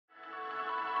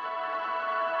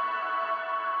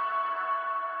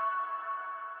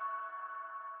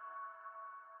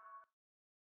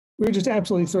We're just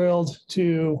absolutely thrilled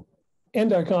to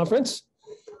end our conference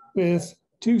with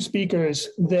two speakers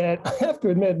that I have to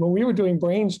admit, when we were doing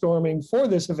brainstorming for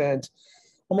this event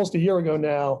almost a year ago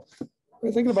now, we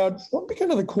were thinking about what would be kind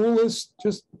of the coolest,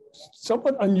 just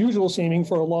somewhat unusual seeming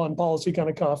for a law and policy kind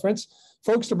of conference,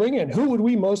 folks to bring in. Who would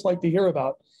we most like to hear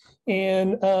about?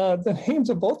 And the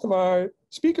names of both of our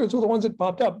speakers were the ones that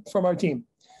popped up from our team.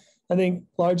 I think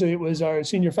largely it was our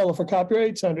senior fellow for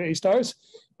copyright, Sandra A. Stars,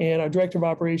 and our director of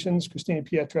operations, Christina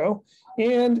Pietro.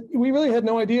 And we really had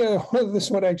no idea whether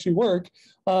this would actually work,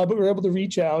 but we were able to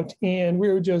reach out, and we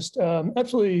were just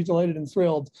absolutely delighted and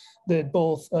thrilled that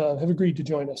both have agreed to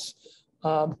join us.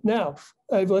 Now,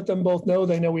 I've let them both know,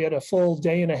 they know we had a full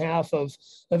day and a half of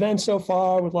events so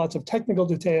far with lots of technical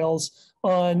details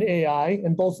on AI,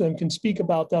 and both of them can speak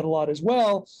about that a lot as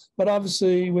well. But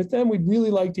obviously with them, we'd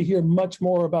really like to hear much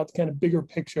more about the kind of bigger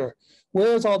picture.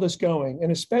 Where is all this going?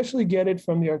 And especially get it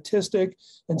from the artistic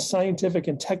and scientific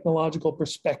and technological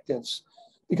perspectives.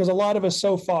 Because a lot of us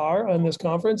so far on this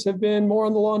conference have been more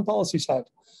on the law and policy side.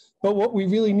 But what we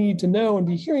really need to know and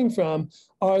be hearing from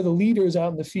are the leaders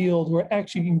out in the field who are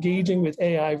actually engaging with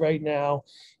AI right now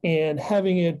and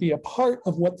having it be a part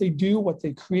of what they do, what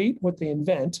they create, what they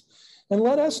invent, and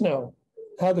let us know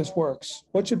how this works.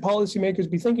 What should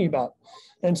policymakers be thinking about?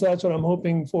 And so that's what I'm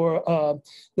hoping for,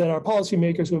 that our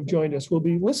policymakers who have joined us will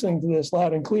be listening to this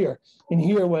loud and clear and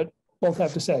hear what both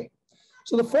have to say.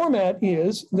 So the format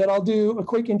is that I'll do a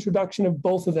quick introduction of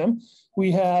both of them.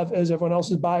 We have, as everyone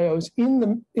else's bios, in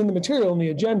the material in the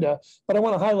agenda, but I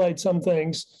want to highlight some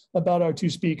things about our two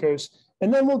speakers.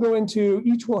 And then we'll go into,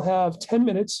 each will have 10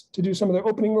 minutes to do some of their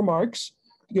opening remarks,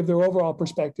 to give their overall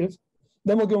perspective.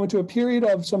 Then we'll go into a period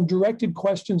of some directed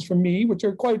questions from me, which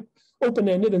are quite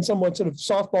open-ended and somewhat sort of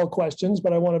softball questions,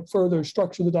 but I want to further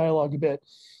structure the dialogue a bit.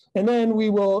 And then we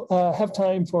will have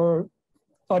time for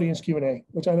audience Q&A,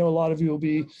 which I know a lot of you will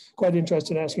be quite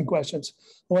interested in asking questions.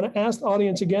 I want to ask the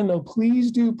audience again, though, please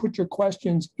do put your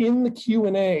questions in the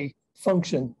Q&A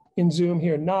function in Zoom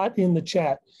here, not in the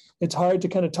chat. It's hard to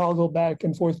kind of toggle back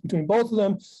and forth between both of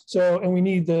them. So, and we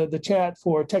need the chat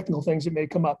for technical things that may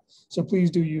come up. So please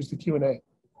do use the Q&A.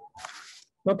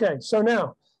 Okay, so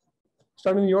now,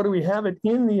 starting in the order we have it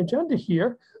in the agenda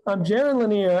here, Jaron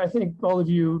Lanier, I think all of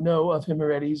you know of him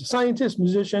already. He's a scientist,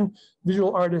 musician,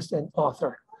 visual artist, and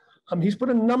author. He's put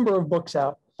a number of books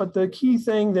out, but the key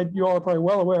thing that you all are probably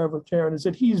well aware of Jaron is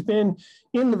that he's been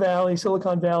in the Valley,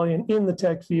 Silicon Valley, and in the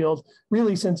tech field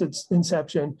really since its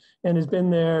inception, and has been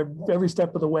there every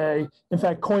step of the way. In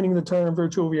fact, coining the term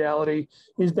virtual reality.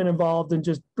 He's been involved in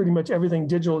just pretty much everything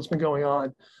digital that's been going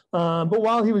on. But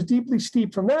while he was deeply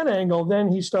steeped from that angle,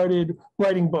 then he started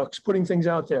writing books, putting things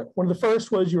out there. One of the first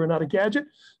was You Are Not a Gadget,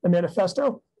 a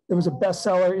manifesto. It was a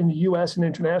bestseller in the US and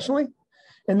internationally.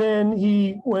 And then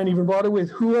he went even broader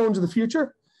with Who Owns the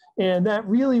Future? And that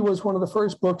really was one of the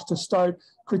first books to start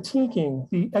critiquing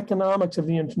the economics of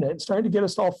the internet, starting to get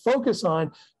us all focus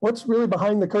on what's really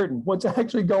behind the curtain, what's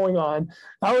actually going on,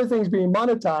 how are things being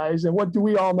monetized, and what do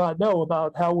we all not know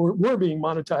about how we're being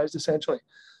monetized, essentially.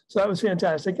 So that was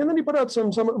fantastic. And then he put out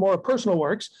some more personal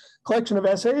works, collection of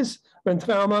essays, Wenn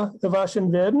Trauma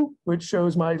erwachen werden, which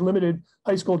shows my limited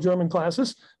high school German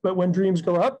classes, but When Dreams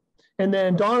Grow Up, and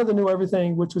then Dawn of the New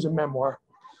Everything, which was a memoir.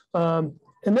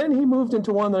 And then he moved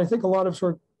into one that I think a lot of us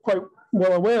are quite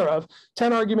well aware of,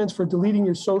 10 Arguments for Deleting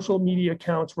Your Social Media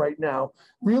Accounts Right Now,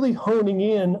 really honing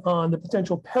in on the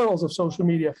potential perils of social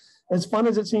media. As fun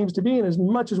as it seems to be, and as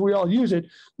much as we all use it,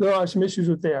 there are some issues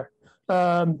with there.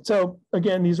 So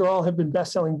again, these are all have been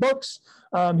best-selling books.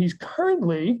 He's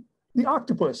currently the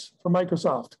octopus for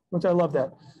Microsoft, which I love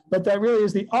that. But that really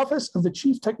is the Office of the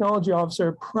Chief Technology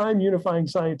Officer, Prime Unifying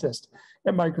Scientist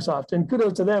at Microsoft. And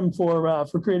kudos to them for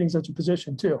creating such a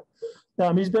position too.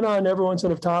 He's been on everyone's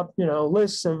sort of top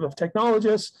lists of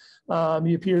technologists.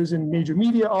 He appears in major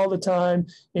media all the time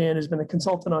and has been a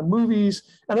consultant on movies.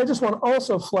 And I just want to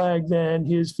also flag then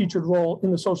his featured role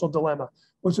in The Social Dilemma,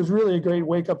 which was really a great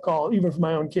wake-up call, even for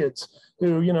my own kids,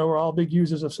 who were all big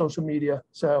users of social media.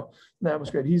 So that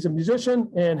was great. He's a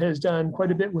musician and has done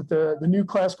quite a bit with the new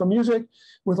classical music,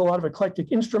 with a lot of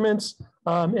eclectic instruments,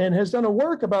 and has done a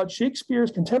work about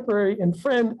Shakespeare's contemporary and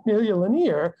friend, Amelia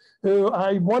Lanier, who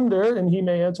I wonder, and he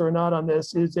may answer or not on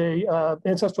this, is a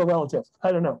ancestral relative.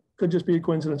 I don't know. Could just be a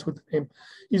coincidence with the name.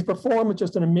 He's performed with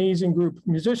just an amazing group of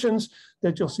musicians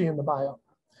that you'll see in the bio.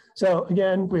 So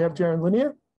again, we have Jaron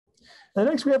Lanier. And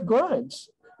next we have Grimes.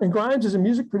 And Grimes is a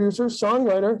music producer,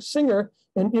 songwriter, singer,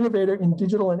 and innovator in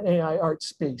digital and AI art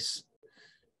space.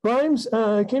 Grimes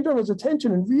came to everyone's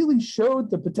attention and really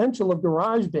showed the potential of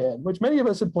GarageBand, which many of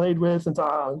us have played with and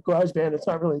thought, oh, GarageBand, it's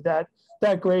not really that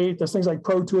great. There's things like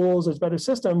Pro Tools, there's better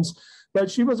systems,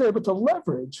 but she was able to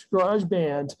leverage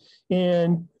GarageBand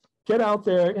and get out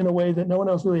there in a way that no one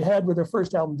else really had with her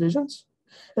first album, Visions.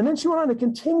 And then she went on to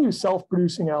continue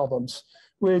self-producing albums,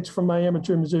 which from my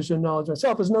amateur musician knowledge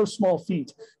myself is no small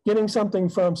feat. Getting something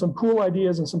from some cool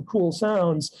ideas and some cool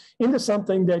sounds into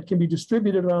something that can be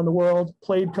distributed around the world,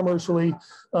 played commercially,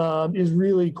 is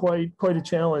really quite a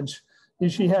challenge.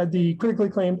 She had the critically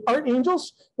acclaimed Art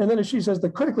Angels, and then as she says, the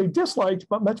critically disliked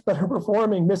but much better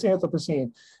performing Miss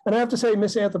Anthropocene. And I have to say,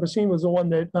 Miss Anthropocene was the one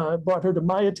that brought her to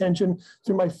my attention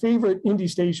through my favorite indie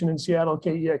station in Seattle,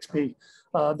 KEXP.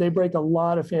 They break a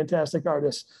lot of fantastic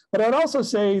artists. But I'd also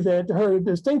say that her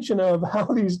distinction of how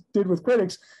these did with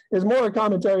critics is more a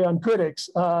commentary on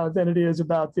critics than it is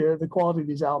about the quality of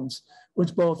these albums,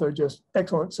 which both are just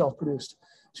excellent self-produced.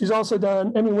 She's also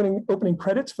done Emmy-winning opening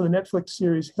credits for the Netflix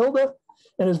series Hilda,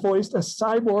 and has voiced a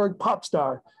cyborg pop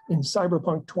star in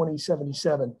Cyberpunk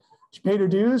 2077. She paid her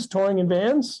dues touring in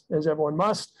vans, as everyone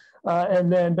must,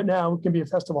 but now can be a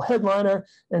festival headliner,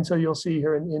 and so you'll see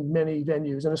her in many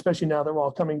venues, and especially now that we're all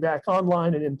coming back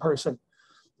online and in person.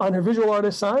 On her visual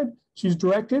artist side, she's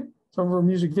directed some of her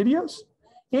music videos,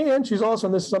 and she's also,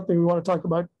 and this is something we want to talk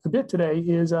about a bit today,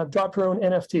 is dropped her own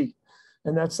NFT.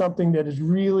 And that's something that is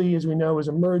really, as we know, is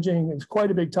emerging. It's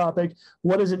quite a big topic.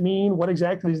 What does it mean? What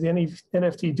exactly does the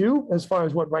NFT do as far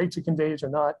as what rights it conveys or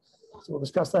not? So we'll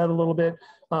discuss that a little bit.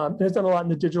 And it's done a lot in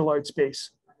the digital art space.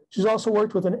 She's also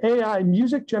worked with an AI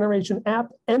music generation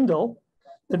app, Endel,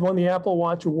 that won the Apple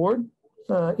Watch Award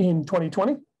in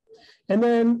 2020. And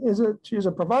then she is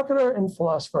a provocateur and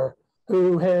philosopher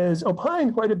who has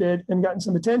opined quite a bit and gotten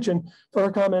some attention for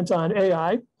her comments on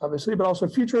AI, obviously, but also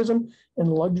futurism and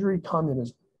luxury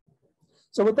communism.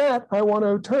 So with that, I want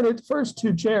to turn it first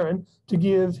to Jaron to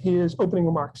give his opening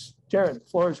remarks. Jaron, the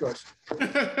floor is yours.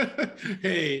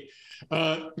 Hey,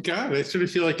 God, I sort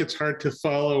of feel like it's hard to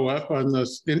follow up on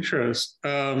those intros.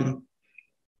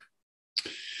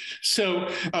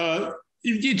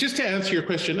 Just to answer your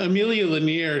question, Amelia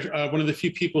Lanier, one of the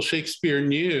few people Shakespeare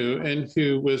knew and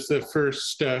who was the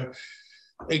first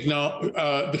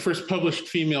published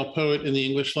female poet in the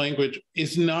English language,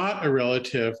 is not a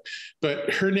relative,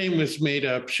 but her name was made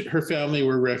up. Her family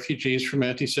were refugees from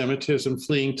anti-Semitism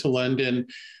fleeing to London.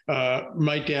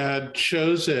 My dad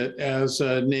chose it as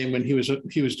a name when he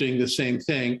was doing the same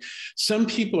thing. Some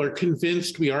people are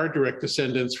convinced we are direct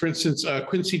descendants. For instance,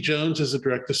 Quincy Jones is a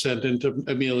direct descendant of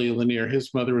Amelia Lanier.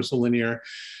 His mother was a Lanier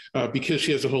because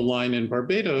she has a whole line in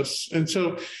Barbados. And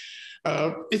so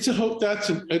that's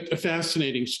a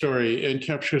fascinating story and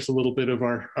captures a little bit of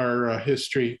our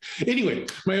history. Anyway,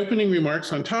 my opening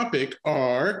remarks on topic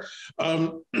are,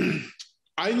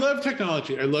 I love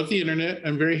technology. I love the internet.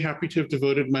 I'm very happy to have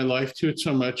devoted my life to it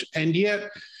so much. And yet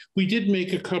we did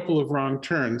make a couple of wrong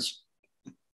turns.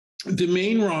 The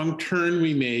main wrong turn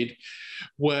we made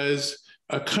was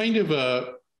a kind of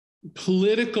a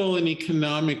political and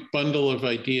economic bundle of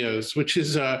ideas, which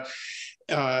is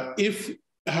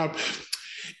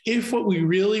if what we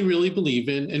really, really believe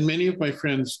in, and many of my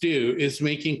friends do, is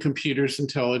making computers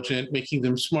intelligent, making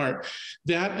them smart,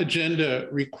 that agenda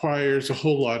requires a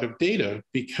whole lot of data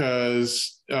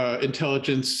because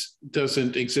intelligence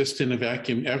doesn't exist in a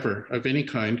vacuum ever of any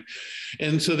kind.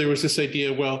 And so there was this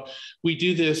idea, well, we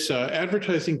do this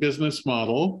advertising business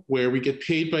model where we get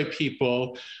paid by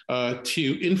people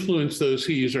to influence those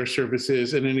who use our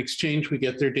services, and in exchange we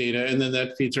get their data, and then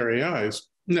that feeds our AIs.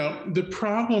 Now, the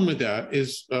problem with that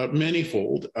is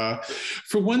manifold.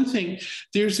 For one thing,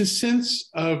 there's a sense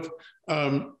of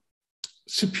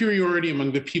superiority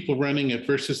among the people running it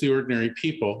versus the ordinary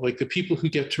people, like the people who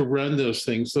get to run those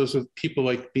things. Those are people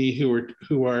like me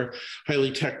who are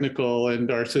highly technical and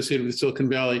are associated with Silicon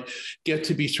Valley, get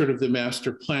to be sort of the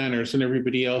master planners, and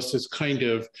everybody else is kind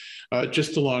of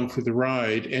just along for the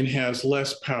ride and has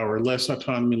less power, less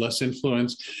autonomy, less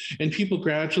influence. And people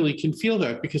gradually can feel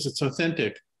that because it's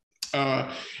authentic.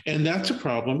 And that's a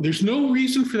problem. There's no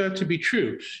reason for that to be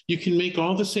true. You can make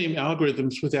all the same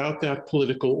algorithms without that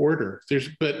political order.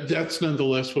 But that's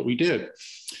nonetheless what we did.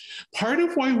 Part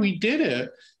of why we did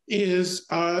it is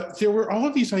there were all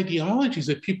of these ideologies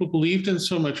that people believed in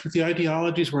so much, but the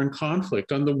ideologies were in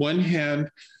conflict. On the one hand,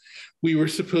 we were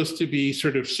supposed to be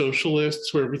sort of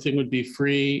socialists where everything would be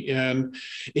free, and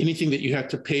anything that you had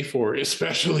to pay for,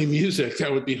 especially music,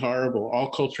 that would be horrible.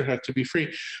 All culture had to be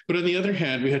free. But on the other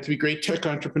hand, we had to be great tech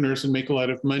entrepreneurs and make a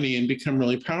lot of money and become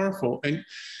really powerful. And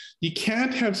you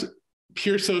can't have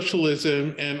pure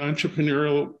socialism and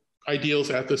entrepreneurial ideals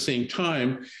at the same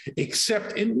time,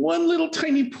 except in one little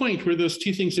tiny point where those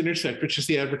two things intersect, which is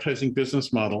the advertising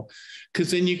business model.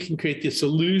 Because then you can create this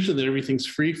illusion that everything's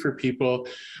free for people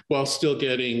while still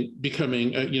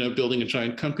becoming, building a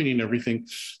giant company and everything.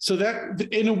 So that,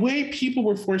 in a way, people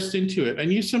were forced into it. I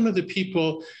knew some of the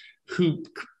people who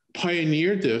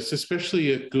pioneered this,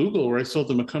 especially at Google, where I sold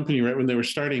them a company right when they were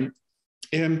starting.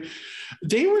 And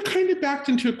they were kind of backed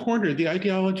into a corner. The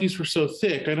ideologies were so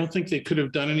thick. I don't think they could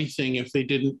have done anything if they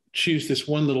didn't choose this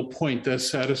one little point that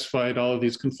satisfied all of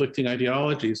these conflicting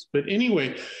ideologies. But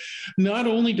anyway, not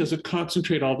only does it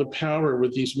concentrate all the power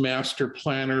with these master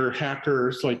planner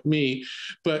hackers like me,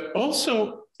 but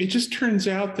also it just turns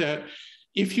out that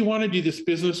if you want to do this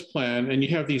business plan and you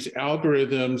have these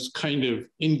algorithms kind of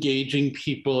engaging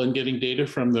people and getting data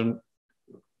from them,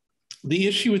 the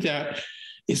issue with that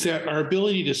is that our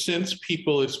ability to sense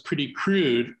people is pretty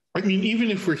crude. I mean, even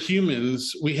if we're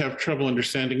humans, we have trouble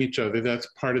understanding each other. That's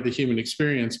part of the human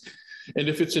experience. And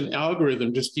if it's an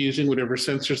algorithm just using whatever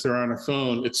sensors there are on a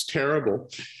phone, it's terrible.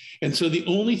 And so the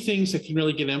only things that can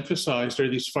really get emphasized are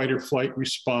these fight or flight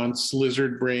response,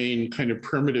 lizard brain kind of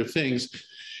primitive things.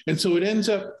 And so what ends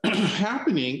up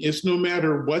happening is no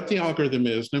matter what the algorithm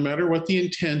is, no matter what the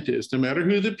intent is, no matter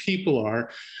who the people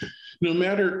are, no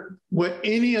matter what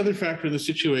any other factor in the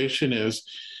situation is,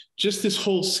 just this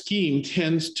whole scheme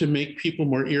tends to make people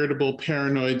more irritable,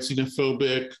 paranoid,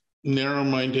 xenophobic,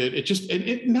 narrow-minded.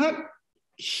 It not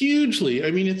hugely.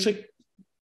 I mean, it's like,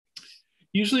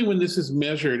 usually when this is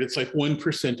measured, it's like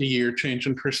 1% a year change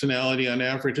in personality on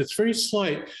average. It's very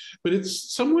slight, but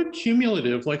it's somewhat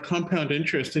cumulative, like compound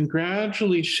interest, and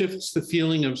gradually shifts the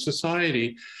feeling of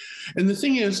society. And the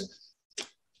thing is,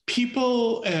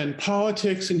 people and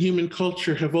politics and human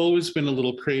culture have always been a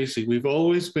little crazy. We've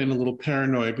always been a little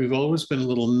paranoid. We've always been a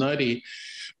little nutty,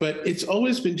 but it's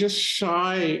always been just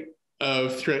shy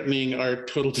of threatening our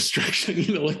total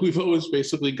destruction. Like we've always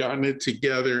basically gotten it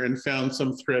together and found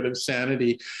some thread of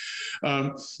sanity.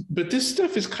 But this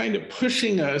stuff is kind of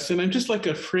pushing us, and I'm just like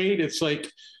afraid it's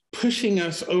like pushing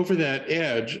us over that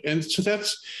edge. And so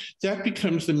that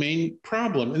becomes the main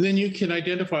problem. And then you can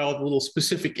identify all the little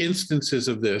specific instances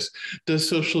of this. Does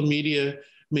social media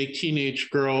make teenage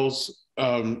girls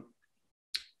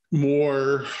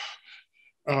more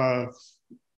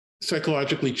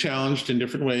psychologically challenged in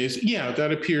different ways? Yeah,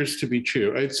 that appears to be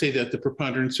true. I'd say that the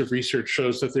preponderance of research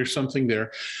shows that there's something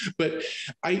there. But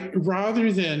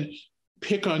rather than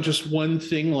pick on just one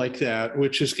thing like that,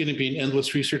 which is going to be an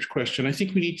endless research question, I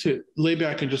think we need to lay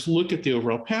back and just look at the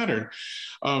overall pattern.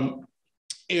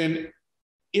 And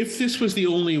if this was the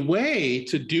only way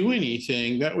to do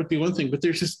anything, that would be one thing, but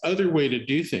there's this other way to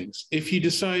do things. If you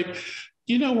decide,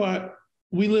 you know what,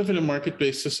 we live in a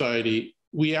market-based society,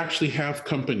 we actually have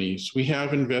companies, we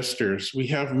have investors, we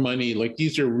have money, like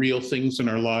these are real things in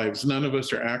our lives. None of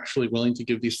us are actually willing to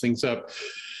give these things up.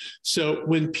 So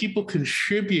when people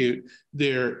contribute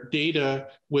their data,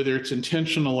 whether it's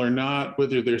intentional or not,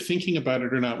 whether they're thinking about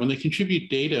it or not, when they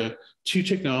contribute data to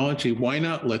technology, why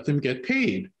not let them get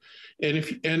paid?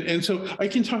 And so I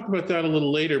can talk about that a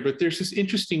little later, but there's this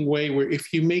interesting way where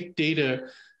if you make data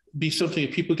be something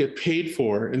that people get paid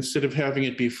for instead of having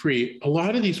it be free, a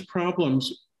lot of these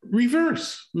problems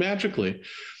reverse magically.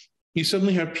 You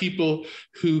suddenly have people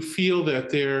who feel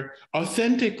that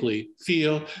authentically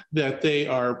feel that they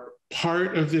are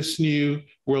part of this new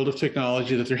world of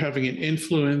technology, that they're having an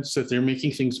influence, that they're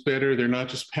making things better. They're not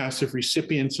just passive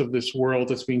recipients of this world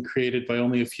that's being created by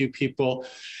only a few people.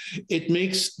 It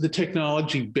makes the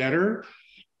technology better.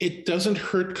 It doesn't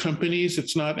hurt companies.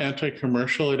 It's not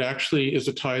anti-commercial. It actually is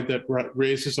a tide that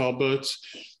raises all boats.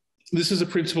 This is a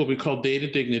principle we call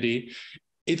data dignity.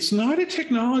 It's not a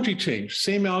technology change,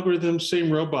 same algorithms,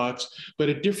 same robots, but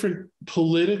a different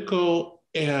political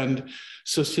and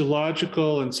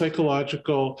sociological and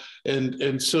psychological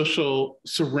and social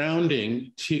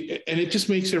surrounding and it just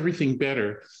makes everything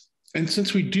better. And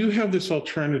since we do have this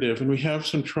alternative and we have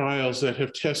some trials that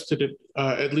have tested it,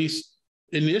 at least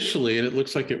initially, and it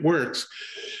looks like it works,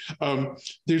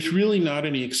 there's really not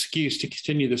any excuse to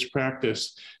continue this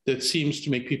practice that seems to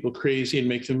make people crazy and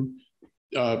make them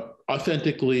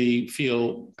authentically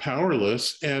feel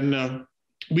powerless. And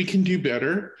we can do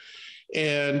better.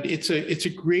 And it's a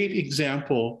great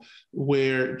example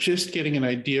where just getting an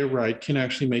idea right can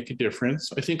actually make a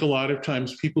difference. I think a lot of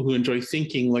times people who enjoy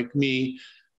thinking like me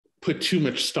put too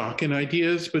much stock in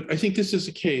ideas, but I think this is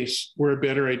a case where a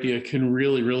better idea can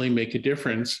really, really make a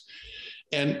difference.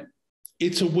 And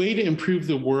it's a way to improve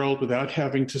the world without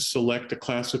having to select a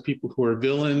class of people who are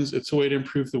villains. It's a way to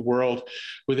improve the world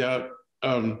without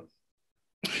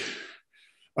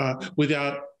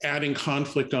without adding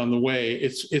conflict on the way.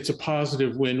 It's a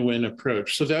positive win-win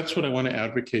approach. So that's what I want to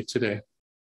advocate today.